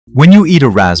When you eat a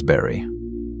raspberry,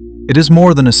 it is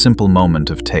more than a simple moment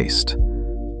of taste.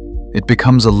 It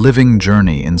becomes a living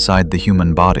journey inside the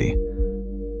human body.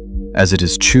 As it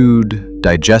is chewed,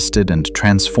 digested, and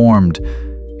transformed,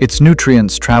 its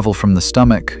nutrients travel from the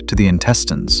stomach to the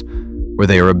intestines, where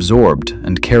they are absorbed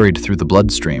and carried through the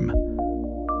bloodstream.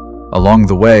 Along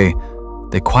the way,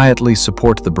 they quietly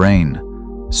support the brain,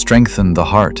 strengthen the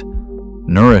heart,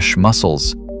 nourish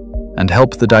muscles, and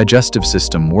help the digestive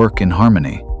system work in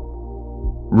harmony.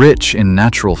 Rich in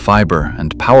natural fiber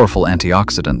and powerful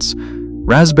antioxidants,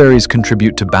 raspberries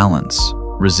contribute to balance,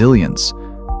 resilience,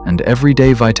 and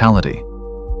everyday vitality.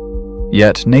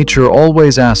 Yet nature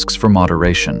always asks for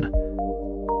moderation.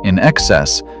 In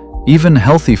excess, even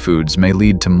healthy foods may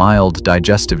lead to mild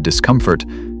digestive discomfort,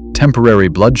 temporary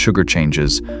blood sugar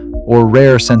changes, or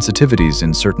rare sensitivities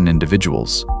in certain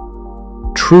individuals.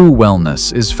 True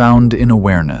wellness is found in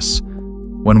awareness.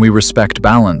 When we respect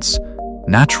balance,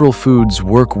 natural foods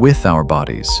work with our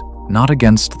bodies, not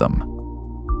against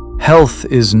them. Health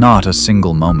is not a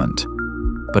single moment,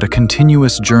 but a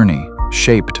continuous journey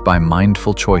shaped by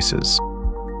mindful choices.